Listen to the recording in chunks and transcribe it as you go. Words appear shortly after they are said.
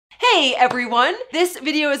Hey everyone! This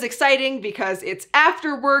video is exciting because it's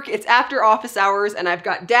after work, it's after office hours, and I've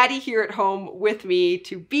got Daddy here at home with me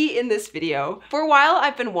to be in this video. For a while,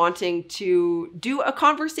 I've been wanting to do a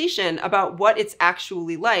conversation about what it's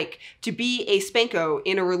actually like to be a Spanko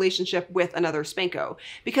in a relationship with another Spanko.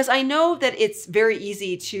 Because I know that it's very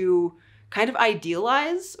easy to kind of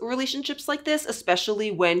idealize relationships like this,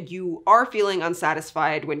 especially when you are feeling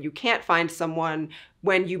unsatisfied, when you can't find someone,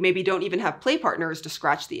 when you maybe don't even have play partners to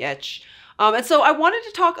scratch the itch. And so I wanted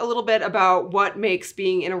to talk a little bit about what makes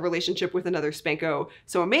being in a relationship with another Spanko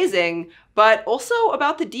so amazing, but also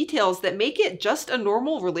about the details that make it just a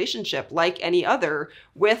normal relationship like any other,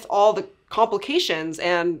 with all the complications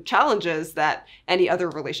and challenges that any other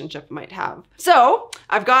relationship might have. So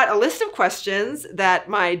I've got a list of questions that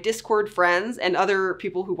my Discord friends and other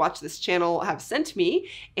people who watch this channel have sent me,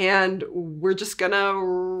 and we're just gonna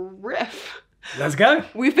riff. Let's go.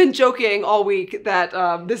 We've been joking all week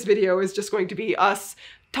that this video is just going to be us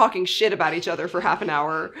talking shit about each other for half an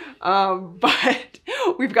hour, but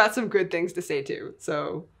we've got some good things to say too.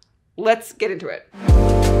 So let's get into it.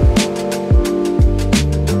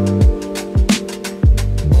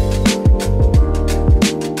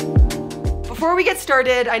 Before we get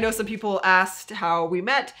started, I know some people asked how we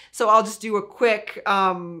met, so I'll just do a quick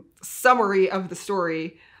summary of the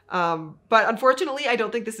story. But unfortunately, I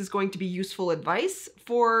don't think this is going to be useful advice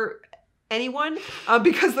for anyone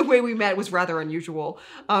because the way we met was rather unusual.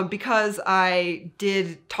 Because I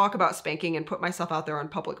did talk about spanking and put myself out there on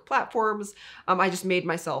public platforms, I just made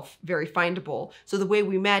myself very findable. So the way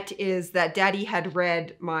we met is that Daddy had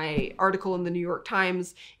read my article in the New York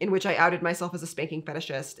Times in which I outed myself as a spanking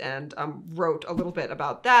fetishist and wrote a little bit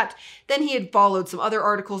about that. Then he had followed some other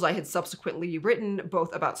articles I had subsequently written,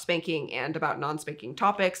 both about spanking and about non-spanking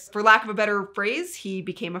topics. For lack of a better phrase, he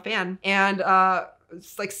became a fan. And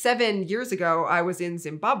it's like 7 years ago, I was in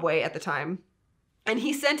Zimbabwe at the time, and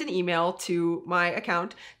he sent an email to my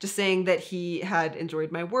account just saying that he had enjoyed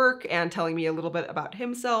my work and telling me a little bit about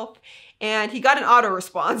himself. And he got an auto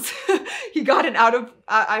response. He got an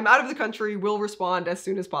I'm out of the country, will respond as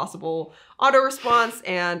soon as possible auto response.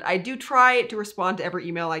 And I do try to respond to every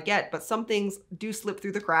email I get, but some things do slip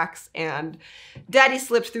through the cracks, and Daddy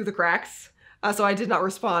slipped through the cracks. So I did not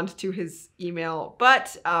respond to his email.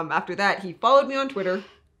 But after that, he followed me on Twitter.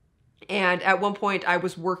 And at one point I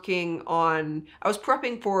was prepping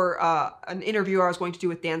for an interview I was going to do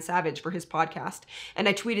with Dan Savage for his podcast. And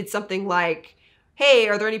I tweeted something like, hey,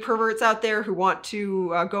 are there any perverts out there who want to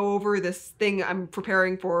go over this thing I'm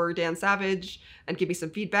preparing for Dan Savage and give me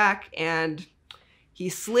some feedback? And he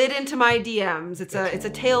slid into my DMs. It's a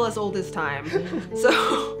tale as old as time.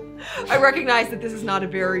 So I recognize that this is not a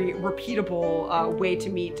very repeatable way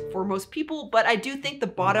to meet for most people, but I do think the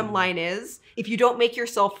bottom line is, if you don't make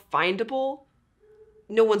yourself findable,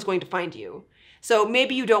 no one's going to find you. So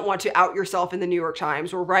maybe you don't want to out yourself in the New York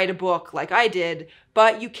Times or write a book like I did,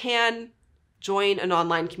 but you can join an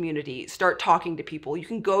online community, start talking to people. You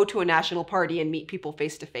can go to a national party and meet people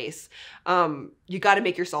face to face. You got to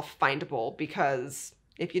make yourself findable, because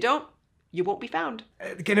if you don't, you won't be found.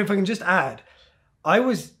 Again, if I can just add, I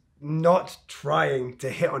was not trying to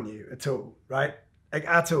hit on you at all, right? Like,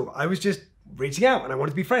 at all. I was just reaching out and I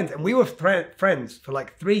wanted to be friends. And we were friends for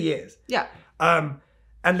like 3 years. Yeah.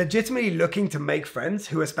 And legitimately looking to make friends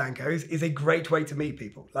who are Spankos is a great way to meet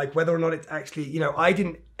people. Like, whether or not it's actually, you know, I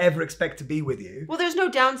didn't ever expect to be with you. Well, there's no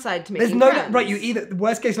downside to making friends. Right, you either, the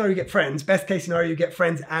worst case scenario, you get friends. Best case scenario, you get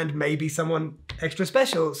friends and maybe someone extra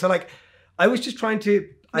special. So like, I was just trying to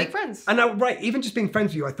make friends. And even just being friends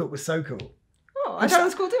with you, I thought was so cool. Oh, I thought it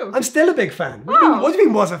was cool too. I'm still a big fan. What do you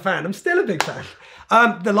mean was a fan? I'm still a big fan.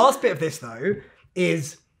 The last bit of this though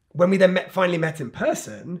is when we then finally met in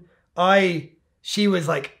person, she was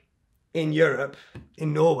like in Europe,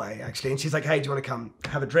 in Norway actually, and she's like, hey, do you want to come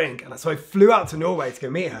have a drink? And so I flew out to Norway to go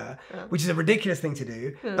meet her, which is a ridiculous thing to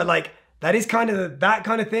do. But like, that is kind of, that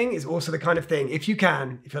kind of thing is also the kind of thing, if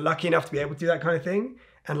you're lucky enough to be able to do that kind of thing,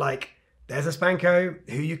 and like, there's a Spanko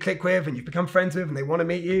who you click with and you've become friends with and they want to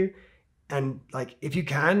meet you, and like, if you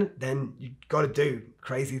can, then you got to do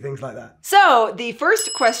crazy things like that. So the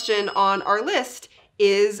first question on our list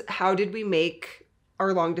is, how did we make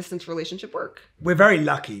our long distance relationship work? We're very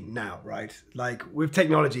lucky now, right? Like, with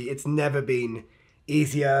technology, it's never been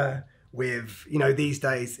easier. With, you know, these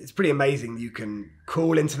days, it's pretty amazing. You can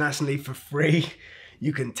call internationally for free.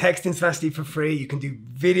 You can text internationally for free. You can do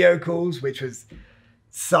video calls, which was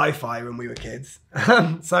sci-fi when we were kids.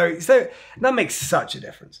 So that makes such a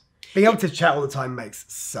difference. Being able to chat all the time makes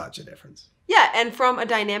such a difference. Yeah, and from a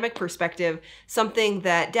dynamic perspective, something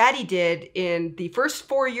that Daddy did in the first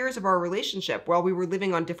 4 years of our relationship while we were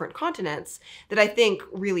living on different continents that I think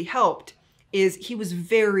really helped is he was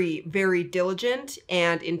very, very diligent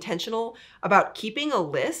and intentional about keeping a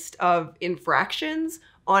list of infractions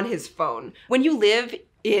on his phone. When you live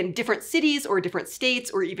in different cities or different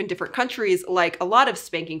states or even different countries, like a lot of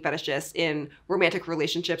spanking fetishists in romantic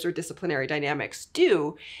relationships or disciplinary dynamics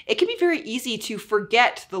do, it can be very easy to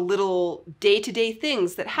forget the little day-to-day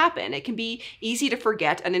things that happen. It can be easy to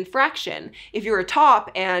forget an infraction. If you're a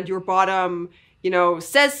top and your bottom,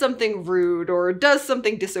 says something rude or does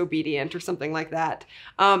something disobedient or something like that,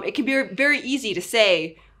 it can be very easy to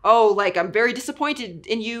say, oh, like, I'm very disappointed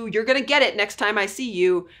in you. You're going to get it next time I see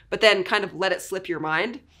you, but then kind of let it slip your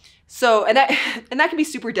mind. So, and that can be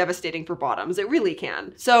super devastating for bottoms. It really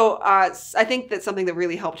can. So I think that's something that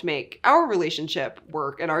really helped make our relationship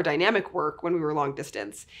work and our dynamic work when we were long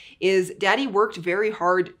distance is Daddy worked very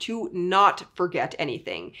hard to not forget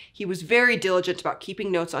anything. He was very diligent about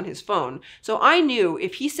keeping notes on his phone. So I knew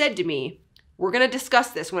if he said to me, we're going to discuss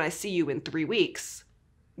this when I see you in 3 weeks,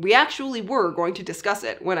 we actually were going to discuss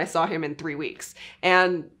it when I saw him in 3 weeks.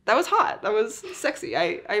 And that was hot. That was sexy.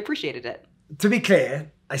 I appreciated it. To be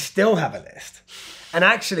clear, I still have a list. And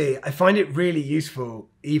actually, I find it really useful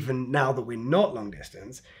even now that we're not long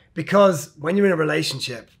distance, because when you're in a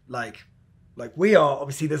relationship like we are,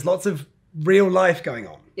 obviously there's lots of real life going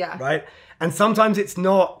on. Yeah. Right? And sometimes it's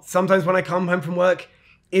not. Sometimes when I come home from work,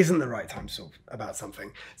 isn't the right time to talk about something.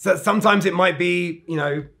 So sometimes it might be,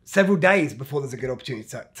 several days before there's a good opportunity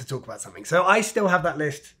to talk about something. So I still have that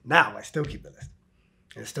list now. I still keep the list.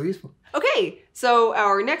 And it's still useful. Okay, so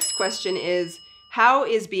our next question is, how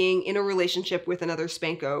is being in a relationship with another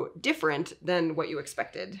Spanko different than what you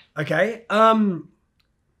expected? Okay,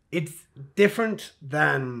 it's different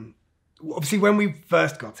than, obviously when we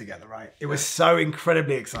first got together, right? It was so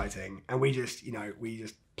incredibly exciting. And we just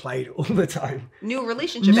played all the time. New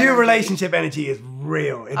relationship energy is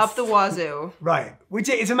real. It's up the wazoo. Right. Which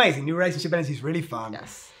is amazing. New relationship energy is really fun.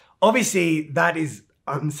 Yes. Obviously, that is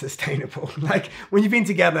unsustainable. Like when you've been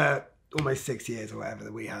together almost 6 years or whatever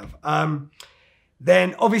that we have,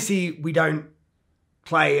 then obviously we don't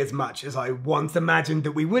play as much as I once imagined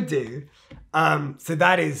that we would do. So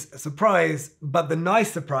that is a surprise. But the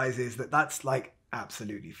nice surprise is that that's like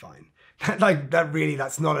absolutely fine.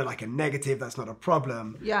 That's not a negative, that's not a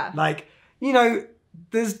problem. Yeah.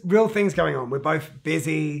 There's real things going on. We're both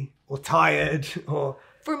busy or tired or...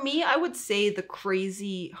 For me, I would say the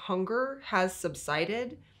crazy hunger has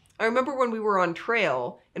subsided. I remember when we were on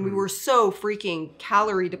trail and we were so freaking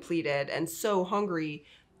calorie depleted and so hungry,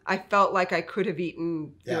 I felt like I could have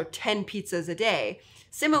eaten 10 pizzas a day.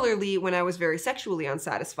 Similarly, when I was very sexually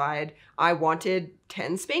unsatisfied, I wanted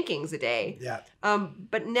 10 spankings a day. Yeah.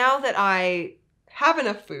 But now that I have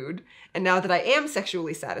enough food and now that I am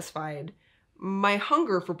sexually satisfied, my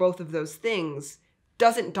hunger for both of those things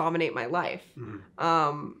doesn't dominate my life.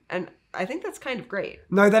 And I think that's kind of great.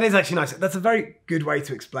 No, that is actually nice. That's a very good way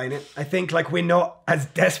to explain it. I think we're not as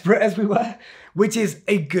desperate as we were, which is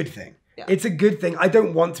a good thing. Yeah. It's a good thing. I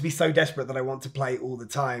don't want to be so desperate that I want to play all the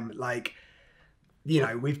time.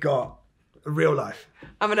 We've got a real life.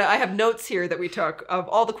 I have notes here that we took of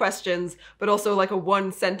all the questions, but also a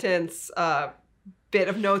 1-sentence bit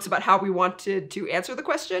of notes about how we wanted to answer the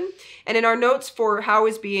question. And in our notes for how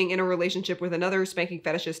is being in a relationship with another spanking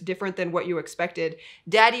fetishist different than what you expected,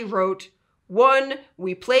 Daddy wrote, 1,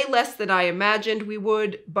 we play less than I imagined we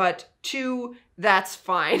would, but 2, that's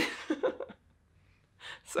fine.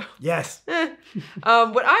 So yes.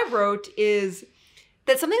 What I wrote is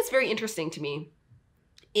that something that's very interesting to me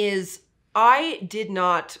is I did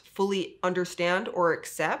not fully understand or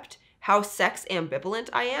accept how sex ambivalent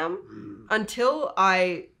I am until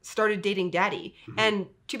I started dating Daddy. And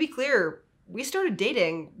to be clear, we started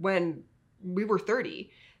dating when we were 30.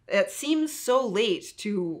 It seems so late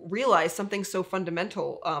to realize something so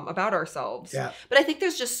fundamental about ourselves. Yeah. But I think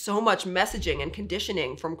there's just so much messaging and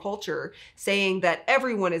conditioning from culture saying that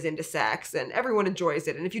everyone is into sex and everyone enjoys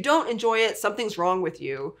it. And if you don't enjoy it, something's wrong with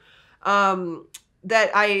you.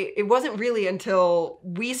 It wasn't really until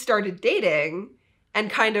we started dating and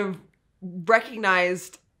kind of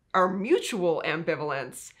recognized our mutual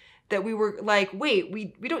ambivalence that we were like, wait,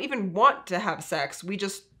 we don't even want to have sex. We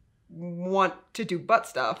just want to do butt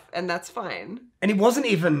stuff, and that's fine. And it wasn't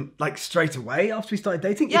even straight away after we started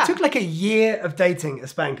dating. Yeah. It took a year of dating a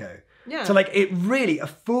Spanko. Yeah. So a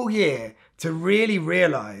full year to really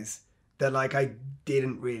realize that I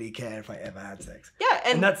didn't really care if I ever had sex. Yeah,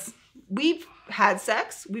 and we've had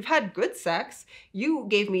sex. We've had good sex. You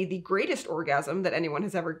gave me the greatest orgasm that anyone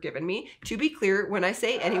has ever given me. To be clear, when I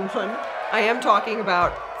say anyone, I am talking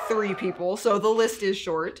about 3 people, so the list is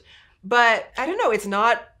short. But I don't know, it's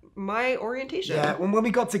not my orientation. Yeah, when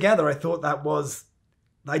we got together, I thought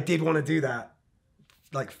I did want to do that,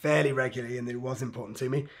 like, fairly regularly, and it was important to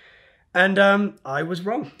me. And I was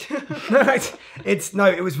wrong.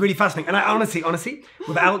 It was really fascinating. And I honestly,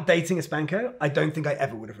 without dating a Spanko, I don't think I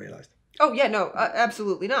ever would have realized. Oh yeah, no,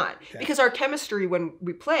 absolutely not. Yeah. Because our chemistry when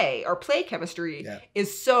we play, our play chemistry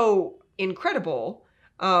is so incredible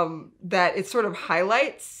that it sort of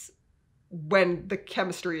highlights when the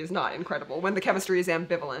chemistry is not incredible, when the chemistry is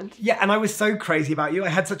ambivalent. Yeah, and I was so crazy about you. I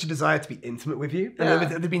had such a desire to be intimate with you. And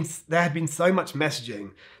there had been so much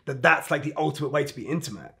messaging that that's like the ultimate way to be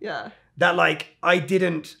intimate. Yeah. That like I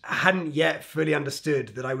hadn't yet fully understood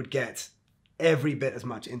that I would get every bit as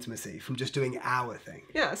much intimacy from just doing our thing.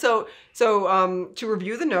 Yeah, so to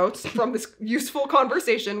review the notes from this useful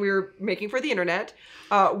conversation we were making for the internet,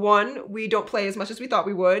 1, we don't play as much as we thought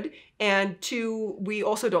we would, and 2, we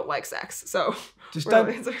also don't like sex. So just we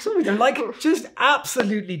don't like it. Just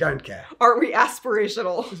absolutely don't care. Aren't we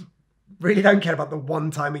aspirational? Just really don't care about the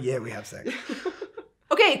one time a year we have sex.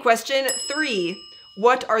 Okay, question 3.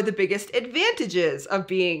 What are the biggest advantages of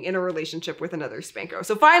being in a relationship with another Spanko?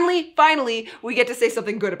 So finally, we get to say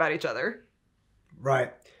something good about each other.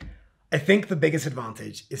 Right. I think the biggest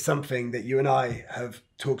advantage is something that you and I have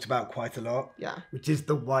talked about quite a lot. Yeah. Which is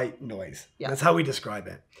the white noise. Yeah. That's how we describe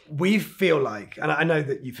it. We feel like, and I know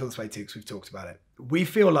that you feel this way too because we've talked about it. We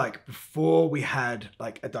feel like before we had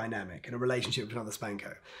like a dynamic and a relationship with another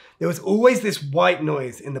Spanko, there was always this white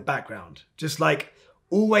noise in the background. Just like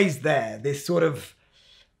always there. This sort of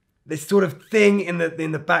thing in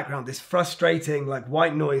the background, this frustrating like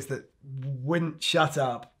white noise that wouldn't shut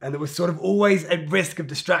up, and that was sort of always at risk of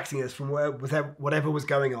distracting us from whatever was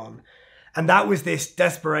going on. And that was this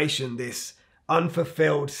desperation, this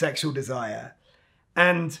unfulfilled sexual desire.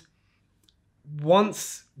 And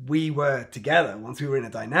once we were together, once we were in a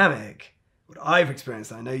dynamic, what I've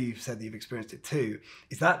experienced, and I know you've said that you've experienced it too,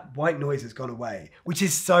 is that white noise has gone away, which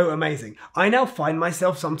is so amazing. I now find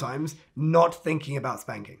myself sometimes not thinking about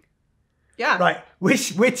spanking. Yeah. Right.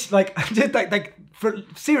 Which like just like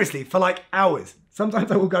seriously for like hours. Sometimes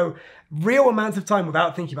I will go real amounts of time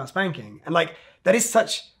without thinking about spanking. And like that is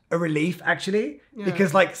such a relief actually. Yeah.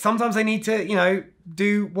 Because like sometimes I need to,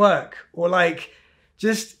 do work or like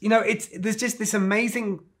just, there's just this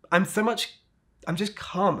amazing, I'm just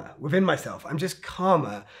calmer within myself. I'm just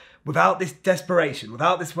calmer without this desperation,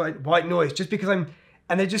 without this white noise, just because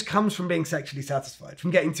and it just comes from being sexually satisfied, from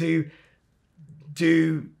getting to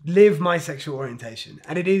live my sexual orientation.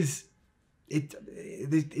 And it's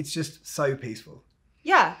just so peaceful.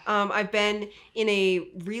 Yeah, I've been in a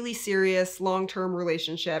really serious long-term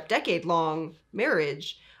relationship, decade-long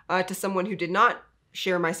marriage to someone who did not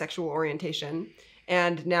share my sexual orientation.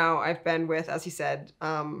 And now I've been with, as he said,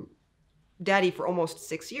 Daddy for almost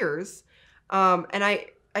 6 years. And I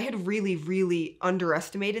had really, really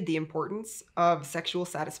underestimated the importance of sexual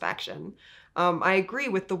satisfaction. I agree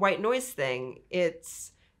with the white noise thing.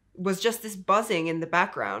 Was just this buzzing in the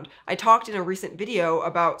background. I talked in a recent video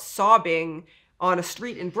about sobbing on a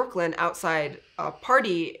street in Brooklyn outside a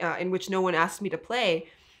party in which no one asked me to play.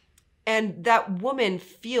 And that woman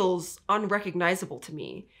feels unrecognizable to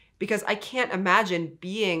me because I can't imagine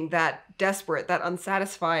being that desperate, that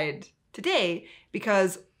unsatisfied today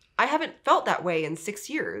because I haven't felt that way in 6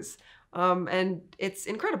 years. And it's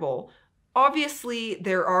incredible. Obviously,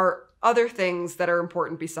 there are other things that are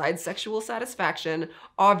important besides sexual satisfaction.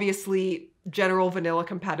 Obviously, general vanilla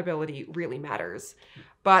compatibility really matters.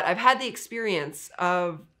 But I've had the experience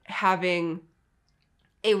of having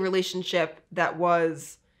a relationship that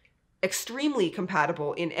was extremely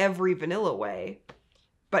compatible in every vanilla way,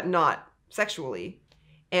 but not sexually.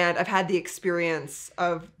 And I've had the experience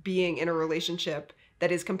of being in a relationship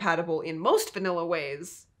that is compatible in most vanilla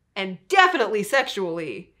ways, and definitely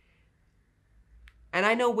sexually. And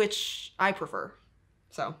I know which I prefer.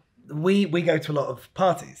 So we go to a lot of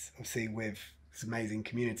parties, obviously, with this amazing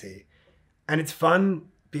community. And it's fun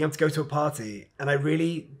being able to go to a party. And I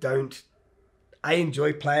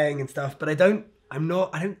enjoy playing and stuff, but I don't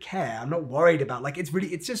care. I'm not worried about, like, it's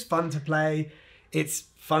just fun to play. It's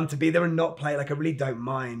fun to be there and not play. Like, I really don't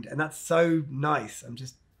mind. And that's so nice. I'm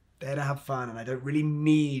just there to have fun and I don't really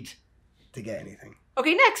need to get anything.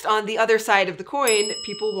 Okay, next, on the other side of the coin,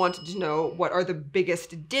 people wanted to know what are the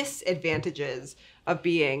biggest disadvantages of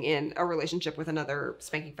being in a relationship with another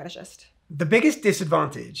spanking fetishist. The biggest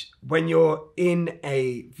disadvantage when you're in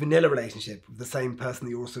a vanilla relationship with the same person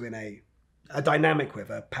that you're also in a a dynamic with,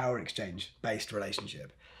 a power exchange based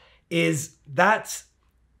relationship, is that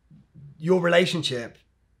your relationship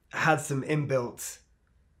has some inbuilt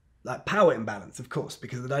like power imbalance, of course,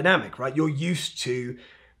 because of the dynamic, right? You're used to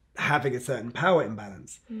having a certain power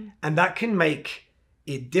imbalance. And that can make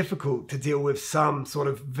it difficult to deal with some sort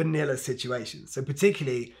of vanilla situations. So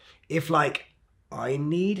particularly if like I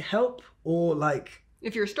need help or like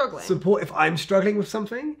if you're struggling, support, if I'm struggling with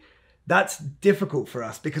something, that's difficult for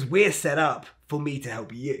us because we're set up for me to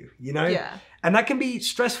help you, you know? Yeah. And that can be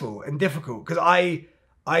stressful and difficult because I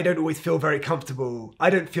don't always feel very comfortable. I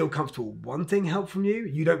don't feel comfortable wanting help from you.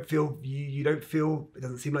 You don't feel, it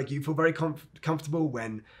doesn't seem like you feel very comfortable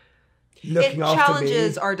when looking after me. It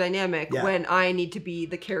challenges our dynamic when I need to be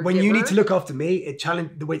the caregiver. When you need to look after me, it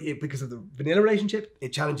challenges the way, because of the vanilla relationship,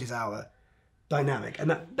 it challenges our dynamic. And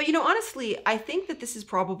that, but you know, honestly, I think that this is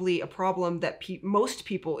probably a problem that most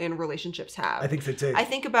people in relationships have. I think so too. I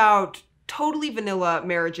think about totally vanilla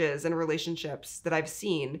marriages and relationships that I've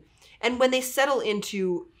seen. And when they settle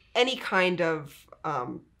into any kind of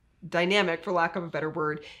dynamic, for lack of a better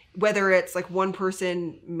word, whether it's like one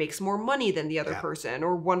person makes more money than the other person,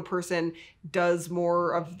 or one person does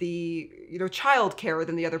more of the, you know, child care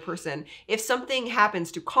than the other person. If something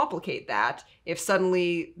happens to complicate that, if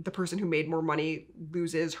suddenly the person who made more money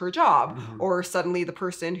loses her job, or suddenly the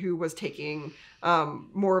person who was taking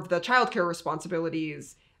more of the childcare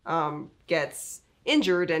responsibilities gets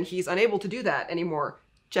injured and he's unable to do that anymore.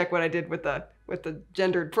 Check what I did with the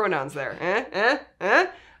gendered pronouns there.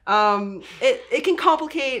 It can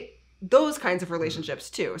complicate those kinds of relationships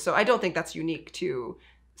too. So I don't think that's unique to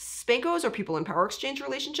Spankos or people in power exchange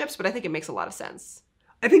relationships, but I think it makes a lot of sense.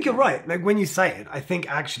 I think you're right. Like when you say it, I think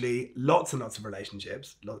actually lots and lots of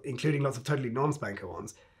relationships, including lots of totally non-Spanko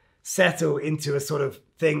ones, settle into a sort of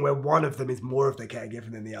thing where one of them is more of the caregiver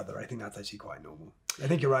than the other. I think that's actually quite normal. I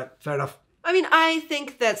think you're right. Fair enough. I mean, I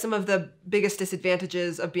think that some of the biggest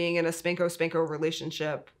disadvantages of being in a Spanko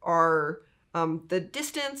relationship are the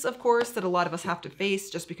distance, of course, that a lot of us have to face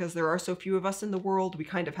just because there are so few of us in the world. We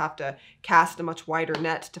kind of have to cast a much wider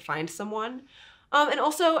net to find someone. And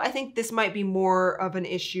also, I think this might be more of an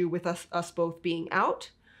issue with us both being out.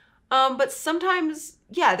 But sometimes,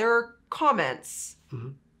 yeah, there are comments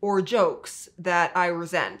or jokes that I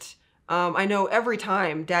resent. I know every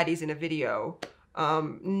time Daddy's in a video,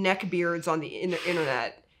 neckbeards on the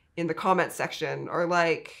internet in the comment section are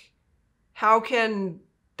like, how can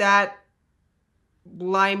that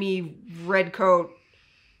limey red coat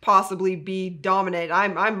possibly be dominant?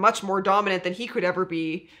 I'm much more dominant than he could ever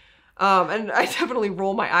be. And I definitely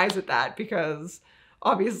roll my eyes at that because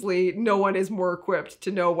obviously no one is more equipped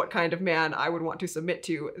to know what kind of man I would want to submit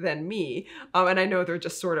to than me. And I know they're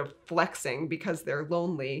just sort of flexing because they're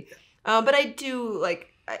lonely. But I do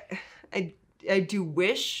like, I do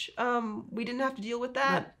wish we didn't have to deal with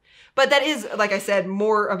that. Yeah. But that is, like I said,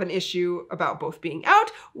 more of an issue about both being out,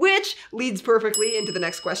 which leads perfectly into the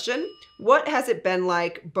next question. What has it been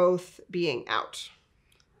like both being out?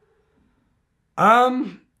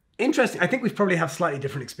 Interesting. I think we probably have slightly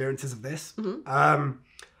different experiences of this. I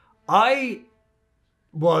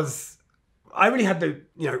really had the,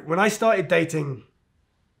 you know, when I started dating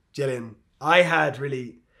Jillian, I had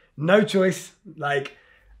really no choice. Like,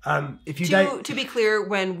 if you to be clear,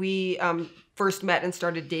 when we first met and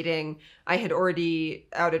started dating, I had already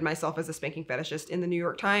outed myself as a spanking fetishist in the New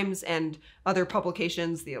York Times and other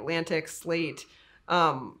publications, The Atlantic, Slate,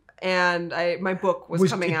 and my book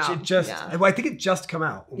was coming out. I think it just come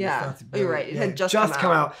out. Yeah, you're right. It had just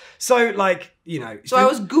come out. So like, you know. So I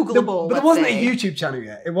was Googleable. But there wasn't a YouTube channel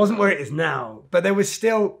yet. It wasn't where it is now. But you were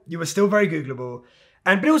still very Googleable.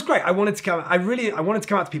 But it was great. I wanted to come out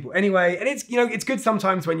to people anyway. And it's, you know, it's good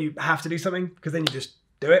sometimes when you have to do something because then you just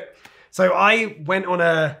do it. So I went on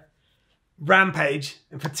a rampage,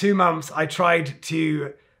 and for 2 months I tried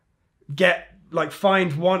to get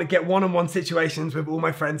one-on-one situations with all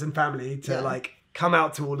my friends and family to like come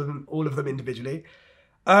out to all of them individually.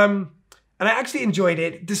 And I actually enjoyed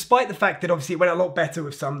it, despite the fact that obviously it went a lot better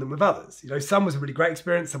with some than with others. You know, some was a really great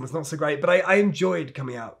experience, some was not so great, but I enjoyed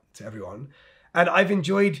coming out to everyone. And I've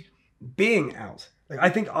enjoyed being out. Like, I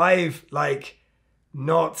think I've been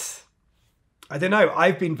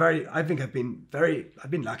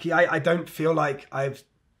lucky. I don't feel like I've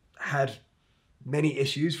had many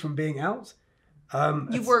issues from being out.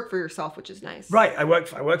 You work for yourself, which is nice. Right. I work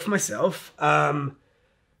for myself.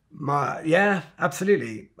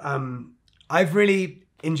 Absolutely. I've really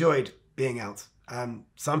enjoyed being out.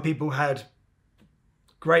 Some people had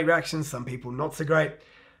great reactions, some people not so great.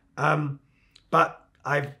 But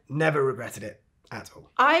I've never regretted it. at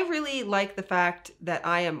all. I really like the fact that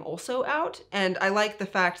I am also out, and I like the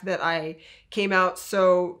fact that I came out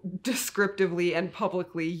so descriptively and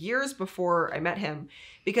publicly years before I met him,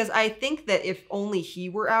 because I think that if only he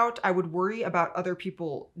were out, I would worry about other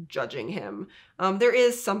people judging him. There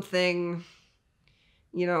is something,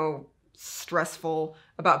 you know, stressful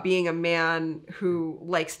about being a man who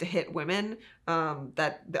likes to hit women,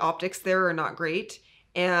 that the optics there are not great.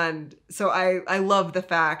 And so I love the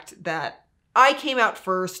fact that I came out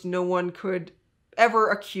first. No one could ever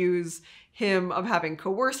accuse him of having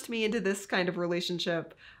coerced me into this kind of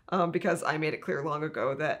relationship, because I made it clear long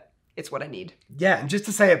ago that it's what I need. Yeah, and just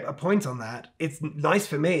to say a point on that, it's nice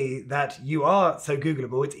for me that you are so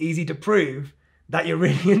Googleable. It's easy to prove that you're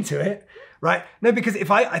really into it, right? No, because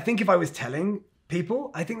I think if I was telling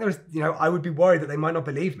people, I think there's, you know, I would be worried that they might not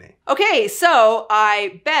believe me. Okay, so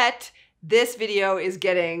I bet this video is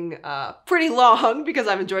getting pretty long because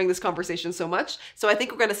I'm enjoying this conversation so much. So I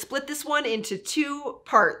think we're gonna split this one into 2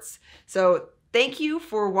 parts. So thank you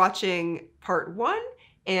for watching part 1,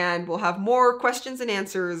 and we'll have more questions and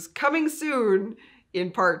answers coming soon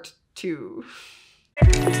in part 2.